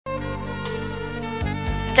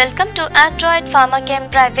Welcome to Adroit Pharmachem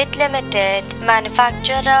Private Limited,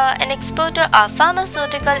 manufacturer and exporter of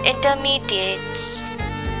pharmaceutical intermediates.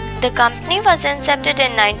 The company was incepted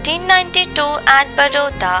in 1992 at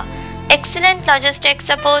Vadodara. Excellent logistics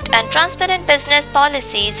support and transparent business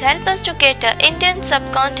policies help us to cater Indian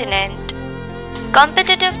subcontinent.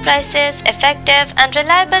 Competitive prices, effective and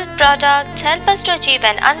reliable products help us to achieve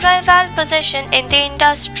an unrivaled position in the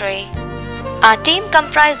industry. Our team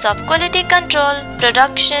comprises of quality control,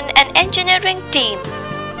 production and engineering team.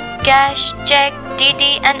 Cash, check,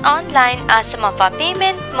 DD and online are some of our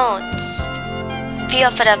payment modes. We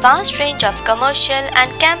offer a vast range of commercial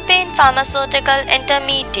and campaign pharmaceutical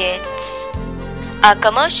intermediates. Our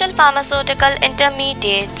commercial pharmaceutical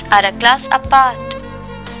intermediates are a class apart.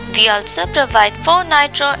 We also provide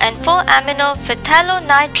 4-nitro and 4-amino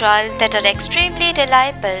phthalonitrile that are extremely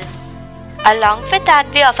reliable. Along with that,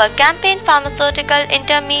 we offer campaign pharmaceutical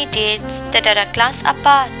intermediates that are a class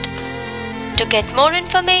apart. To get more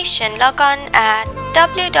information, log on at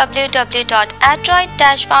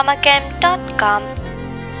www.adroit-pharmachem.com.